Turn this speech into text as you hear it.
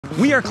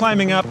We are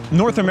climbing up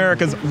North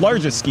America's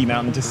largest ski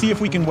mountain to see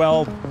if we can,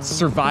 well,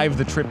 survive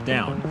the trip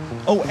down.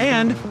 Oh,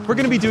 and we're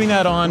gonna be doing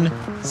that on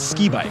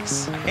ski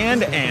bikes.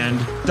 And,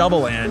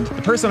 double and.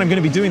 The person I'm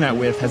gonna be doing that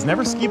with has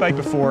never ski biked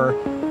before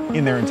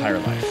in their entire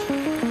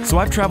life. So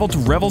I've traveled to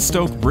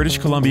Revelstoke, British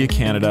Columbia,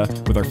 Canada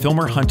with our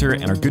filmer Hunter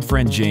and our good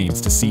friend James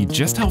to see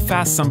just how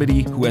fast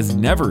somebody who has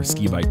never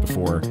ski biked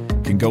before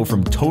can go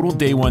from total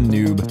day one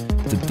noob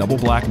to double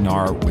black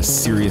gnar with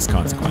serious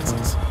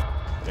consequences.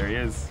 There he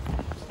is.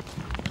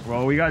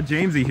 Well, we got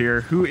Jamesy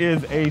here, who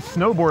is a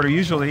snowboarder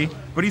usually,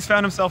 but he's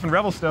found himself in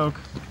Revelstoke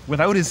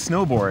without his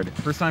snowboard.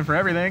 First time for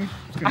everything.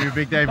 It's gonna be a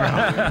big day, bro. All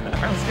right,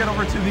 let's get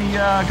over to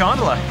the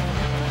gondola.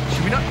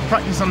 Should we not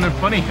practice on the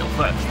bunny hill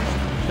first?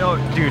 No,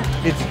 dude,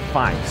 it's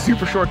fine.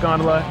 Super short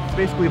gondola. It's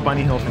basically a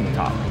bunny hill from the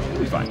top. It'll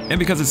be fine. And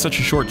because it's such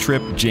a short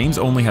trip, James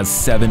only has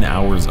 7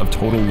 hours of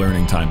total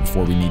learning time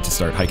before we need to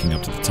start hiking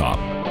up to the top.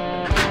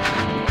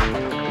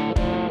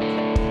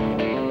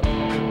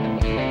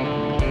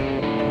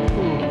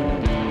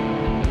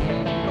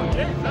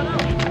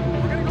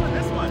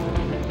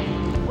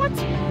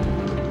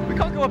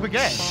 Up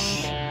again.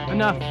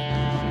 Enough.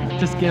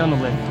 Just get on the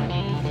lift.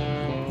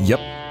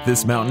 Yep,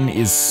 this mountain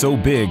is so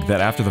big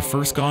that after the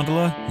first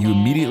gondola, you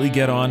immediately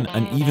get on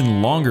an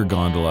even longer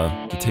gondola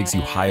that takes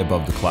you high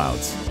above the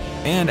clouds.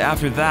 And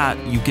after that,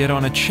 you get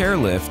on a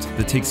chairlift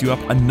that takes you up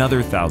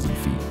another 1,000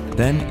 feet.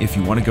 Then, if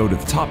you want to go to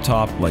the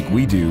top like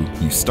we do,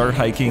 you start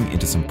hiking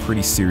into some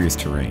pretty serious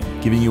terrain,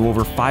 giving you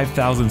over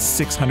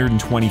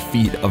 5,620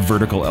 feet of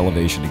vertical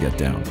elevation to get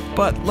down.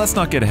 But let's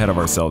not get ahead of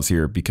ourselves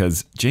here,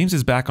 because James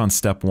is back on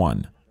step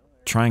 1,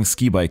 trying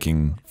ski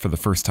biking for the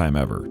first time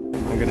ever.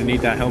 I'm gonna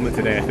need that helmet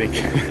today, I think.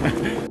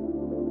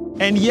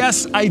 And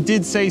yes, I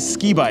did say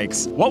ski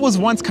bikes. What was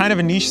once kind of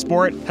a niche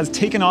sport has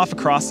taken off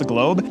across the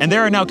globe, and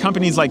there are now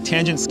companies like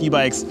Tangent Ski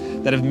Bikes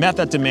that have met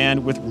that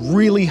demand with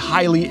really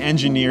highly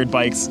engineered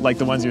bikes like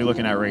the ones you're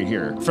looking at right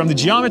here. From the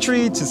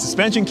geometry to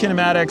suspension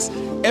kinematics,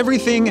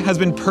 everything has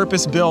been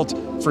purpose-built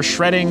for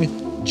shredding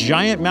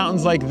giant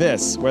mountains like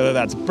this, whether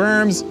that's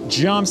berms,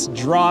 jumps,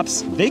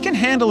 drops, they can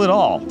handle it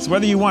all. So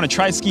whether you want to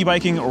try ski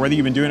biking or whether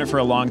you've been doing it for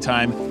a long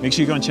time, make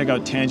sure you go and check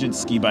out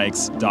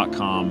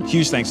tangentskibikes.com.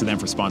 Huge thanks to them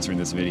for sponsoring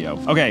this video.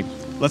 Okay,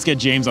 let's get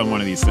James on one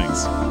of these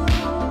things.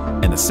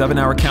 And the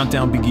 7-hour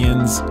countdown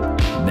begins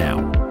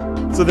now.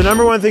 So the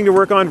number one thing to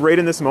work on right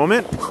in this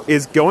moment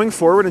is going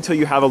forward until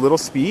you have a little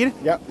speed.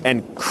 Yep.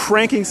 And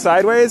cranking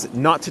sideways,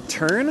 not to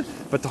turn,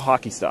 but to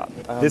hockey stop.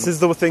 This is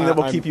the thing that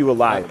will keep you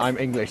alive. I'm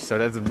English, so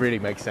that doesn't really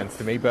make sense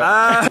to me,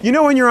 but... you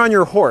know when you're on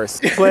your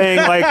horse, playing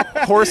like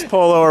horse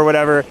polo or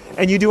whatever,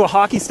 and you do a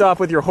hockey stop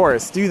with your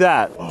horse, do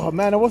that. Oh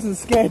man, I wasn't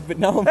scared, but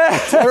now I'm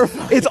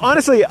terrified. It's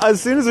honestly,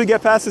 as soon as we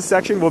get past this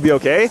section, we'll be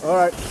okay. All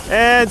right.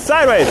 And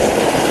sideways.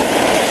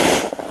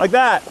 Like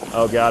that.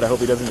 Oh God, I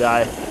hope he doesn't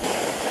die.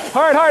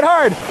 Hard, hard,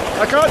 hard!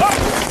 I can't!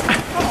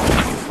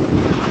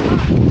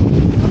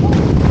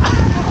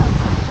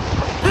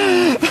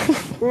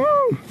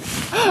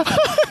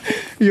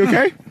 You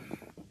okay?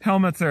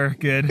 Helmets are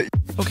good.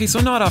 Okay, so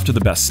not off to the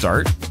best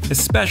start,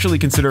 especially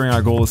considering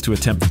our goal is to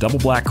attempt the double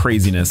black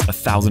craziness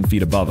 1,000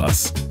 feet above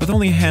us, with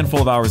only a handful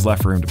of hours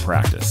left for him to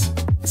practice.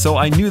 So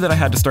I knew that I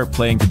had to start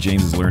playing to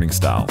James's learning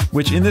style,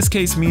 which in this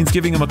case means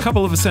giving him a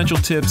couple of essential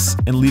tips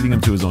and leaving him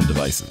to his own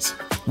devices.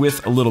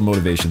 With a little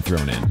motivation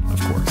thrown in,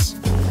 of course.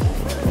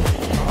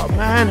 Oh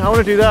man, I want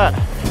to do that.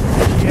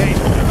 Okay.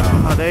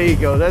 Oh, there you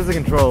go, there's the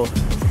control.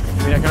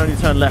 I mean, I can only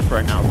turn left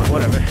right now, but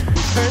whatever.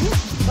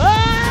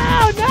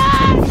 Oh,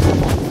 nice!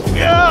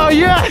 Oh,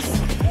 yes!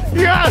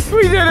 Yes,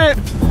 we did it!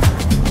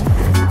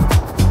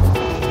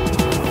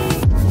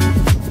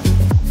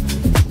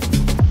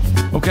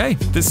 Okay,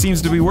 this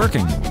seems to be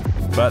working,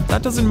 but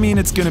that doesn't mean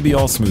it's gonna be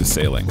all smooth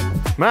sailing.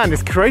 Man,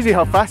 it's crazy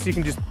how fast you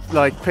can just,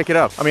 like, pick it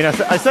up. I mean,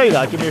 I say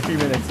that, give me a few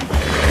minutes.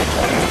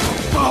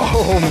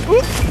 Oh,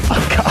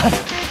 oh God.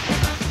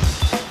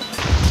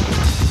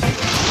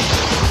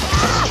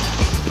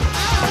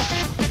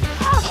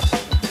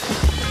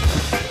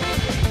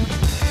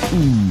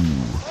 Ooh.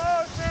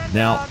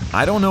 Now,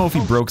 I don't know if he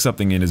broke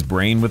something in his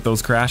brain with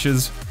those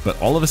crashes, but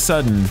all of a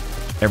sudden,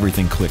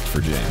 everything clicked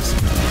for James.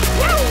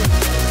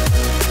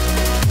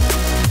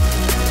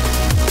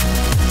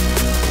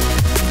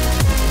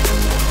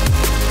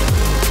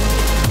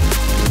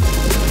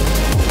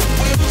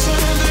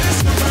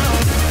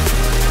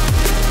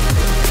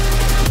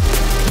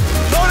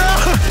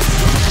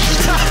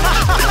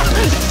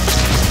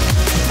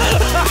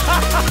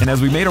 And as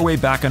we made our way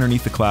back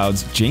underneath the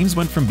clouds, James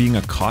went from being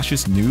a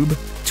cautious noob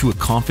to a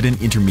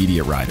confident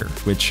intermediate rider,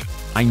 which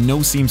I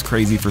know seems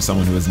crazy for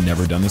someone who has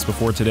never done this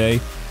before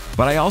today,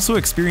 but I also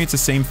experienced the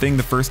same thing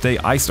the first day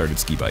I started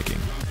ski biking.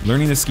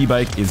 Learning to ski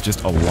bike is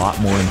just a lot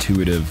more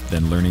intuitive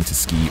than learning to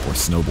ski or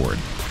snowboard,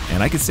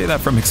 and I can say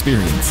that from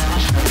experience.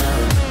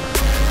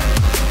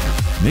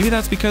 Maybe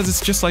that's because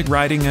it's just like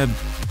riding a...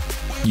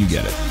 you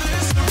get it.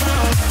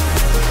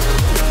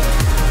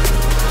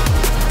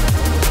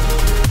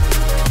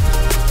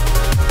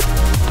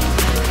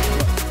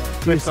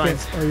 Cliff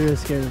science. Are you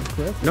scared of the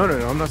cliff? No,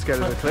 I'm not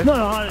scared of the cliff. No,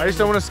 I just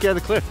don't want to scare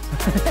the cliff.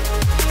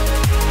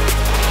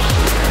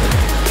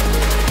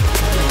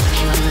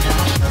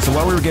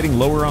 while we were getting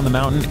lower on the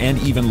mountain and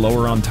even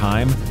lower on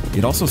time,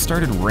 it also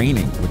started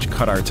raining, which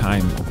cut our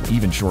time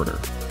even shorter.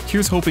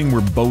 Here's hoping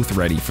we're both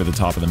ready for the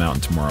top of the mountain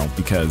tomorrow,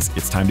 because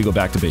it's time to go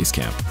back to base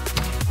camp.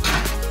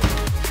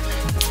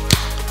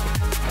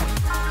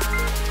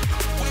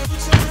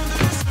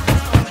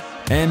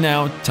 And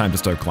now, time to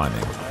start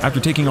climbing. After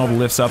taking all the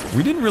lifts up,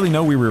 we didn't really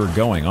know where we were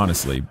going,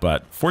 honestly,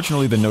 but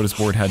fortunately the notice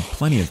board had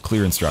plenty of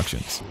clear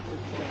instructions.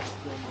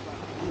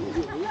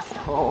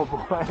 Oh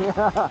boy,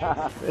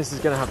 this is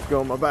gonna have to go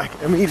on my back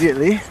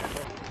immediately.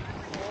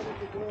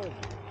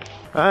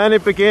 And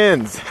it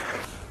begins.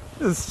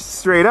 This is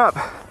straight up.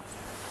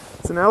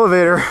 It's an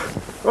elevator.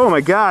 Oh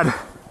my God.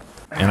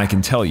 And I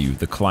can tell you,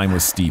 the climb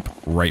was steep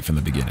right from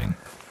the beginning.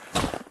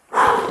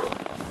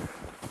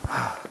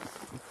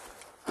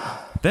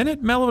 Then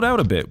it mellowed out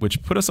a bit,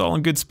 which put us all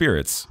in good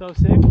spirits. So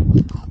sick.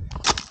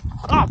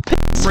 Oh,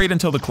 right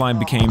until the climb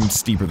became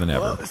steeper than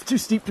ever. Well, it's too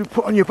steep to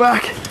put on your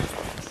back.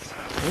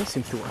 That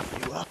seems to work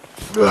pretty well.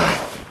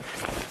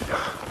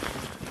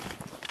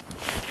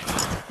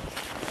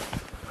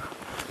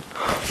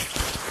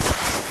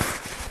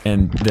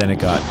 And then it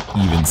got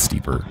even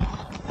steeper.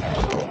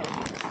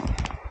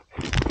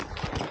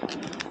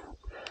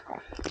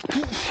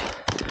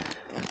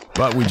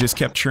 But we just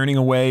kept churning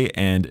away,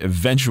 and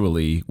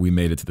eventually we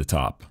made it to the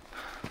top.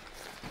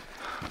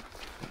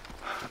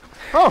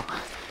 Oh,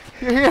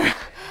 you're here.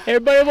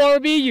 everybody want to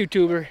be a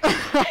YouTuber.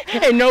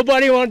 And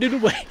nobody want to do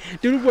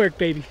the work,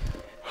 baby.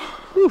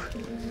 Whew.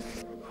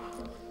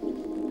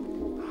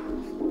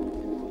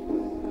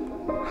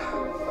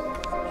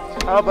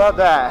 How about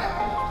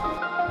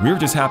that? We were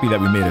just happy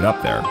that we made it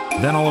up there.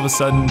 Then all of a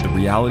sudden, the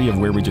reality of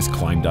where we just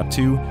climbed up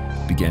to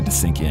began to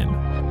sink in.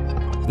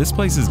 This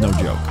place is no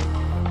joke.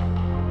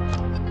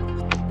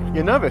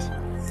 You're nervous?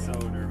 So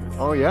nervous.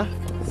 Oh yeah?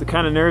 It's the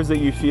kind of nerves that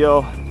you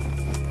feel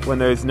when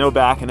there's no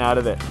backing out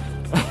of it.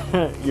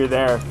 You're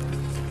there.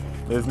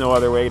 There's no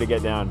other way to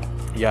get down.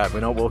 Yeah, we're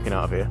not walking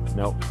out of here.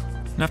 Nope.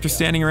 And after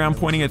standing around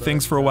pointing at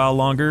things for a while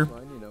longer,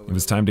 it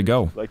was time to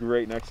go. Like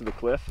right next to the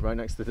cliff? Right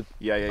next to the...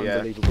 Yeah.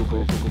 Unbelievable.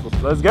 Cool.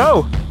 Let's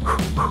go!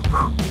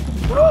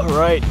 All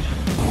right.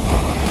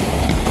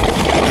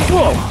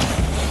 Whoa!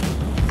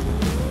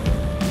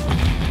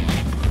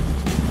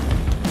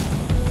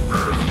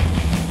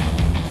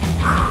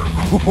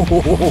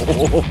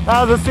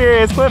 That was a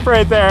serious cliff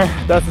right there.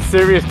 That's a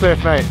serious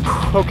cliff, mate.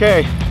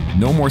 Okay.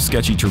 No more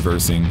sketchy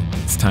traversing.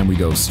 It's time we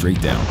go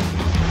straight down.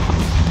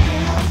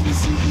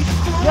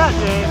 Yeah,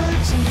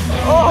 James.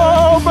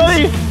 Oh,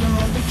 buddy!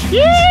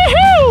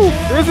 Yee-hoo!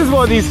 This is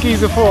what these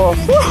skis are for.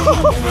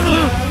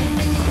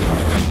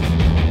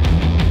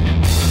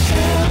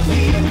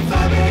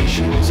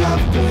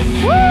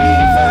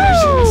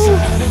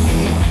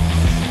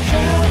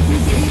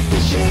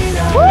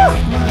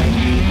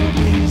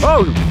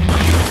 Oh!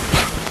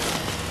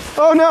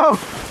 Oh no!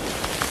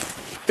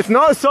 It's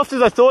not as soft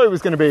as I thought it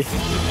was going to be.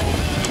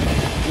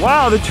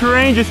 Wow, the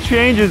terrain just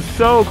changes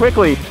so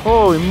quickly.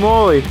 Holy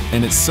moly.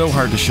 And it's so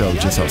hard to show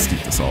just how steep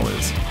this all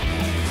is.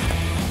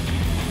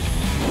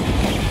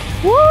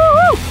 Woo!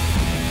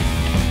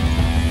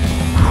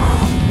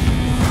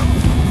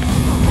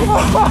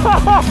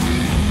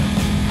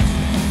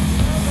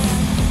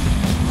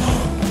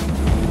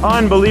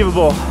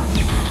 Unbelievable.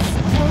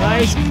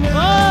 Nice.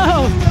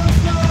 Oh!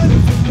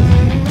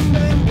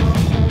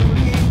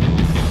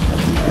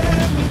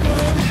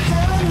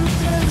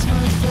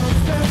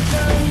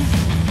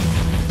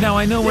 Now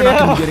I know we're not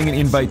going to be getting an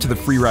invite to the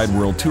Freeride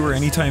World Tour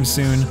anytime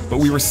soon, but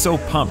we were so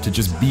pumped to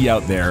just be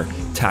out there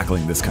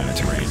tackling this kind of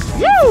terrain.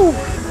 Woo!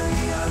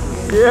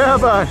 Yeah,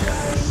 bud.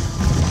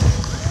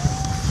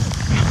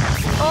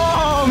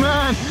 Oh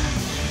man,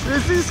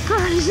 this is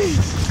crazy.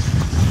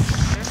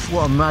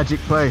 What a magic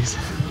place.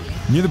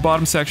 Near the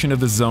bottom section of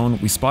the zone,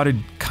 we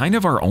spotted kind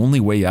of our only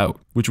way out,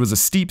 which was a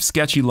steep,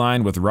 sketchy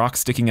line with rocks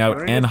sticking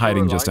out and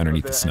hiding just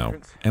underneath the snow.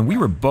 And we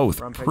were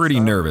both pretty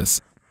nervous.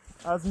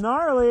 That's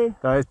gnarly.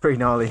 That is pretty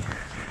gnarly.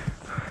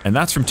 And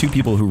that's from two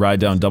people who ride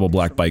down double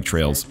black bike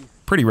trails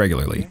pretty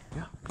regularly.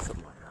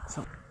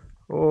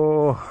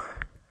 Oh.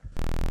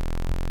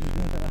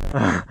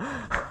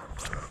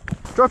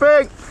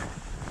 Dropping!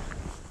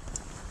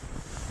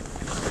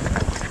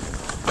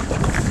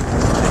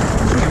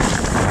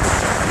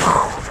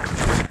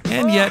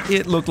 And yet,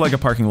 it looked like a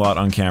parking lot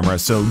on camera,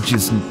 so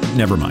just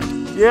never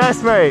mind.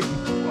 Yes, mate!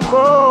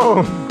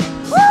 Boom!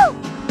 Woo!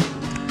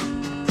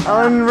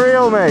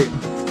 Unreal, mate!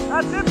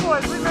 That's it,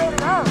 boys! We made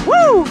it out!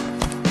 Woo!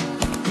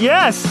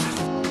 Yes!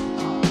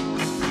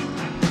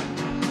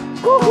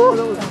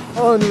 Woo-hoo.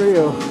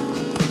 Unreal.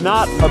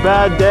 Not a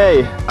bad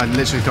day. I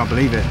literally can't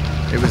believe it.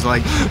 It was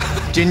like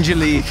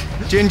gingerly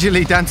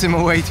dancing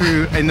my way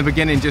through in the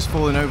beginning, just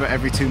falling over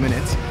every 2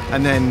 minutes.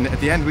 And then at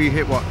the end we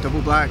hit what,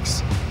 double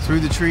blacks through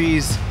the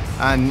trees.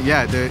 And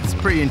yeah, it's a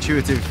pretty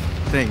intuitive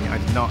thing. I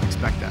did not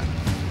expect that.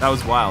 That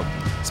was wild.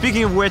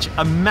 Speaking of which,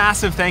 a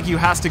massive thank you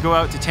has to go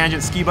out to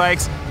Tangent Ski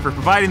Bikes for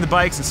providing the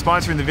bikes and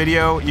sponsoring the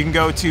video. You can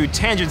go to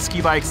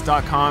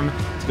tangentskibikes.com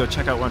to go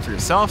check out one for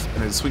yourself,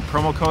 and there's a sweet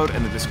promo code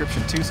in the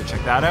description too, so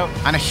check that out.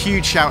 And a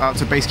huge shout out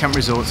to Basecamp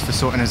Resorts for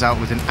sorting us out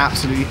with an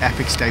absolutely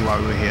epic stay while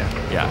we were here.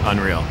 Yeah,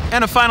 unreal.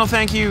 And a final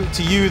thank you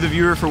to you, the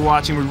viewer, for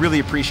watching. We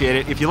really appreciate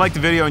it. If you like the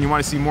video and you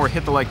want to see more,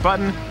 hit the like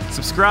button,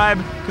 subscribe,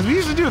 because we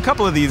usually do a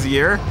couple of these a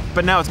year,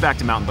 but now it's back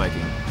to mountain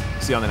biking.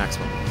 See you on the next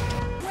one.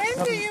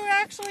 When do you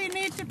actually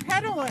need to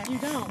pedal it? You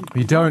don't.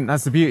 You don't,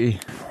 that's the beauty.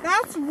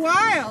 That's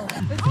wild.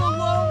 It's the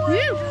Loam.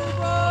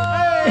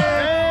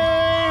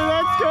 Hey,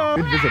 let's go.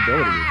 Good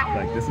visibility.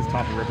 Like, this is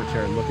top of Ripper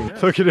Chair looking.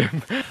 Look at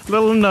him.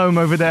 Little gnome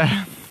over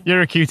there.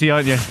 You're a cutie,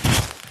 aren't you?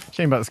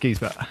 Shame about the skis,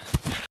 but.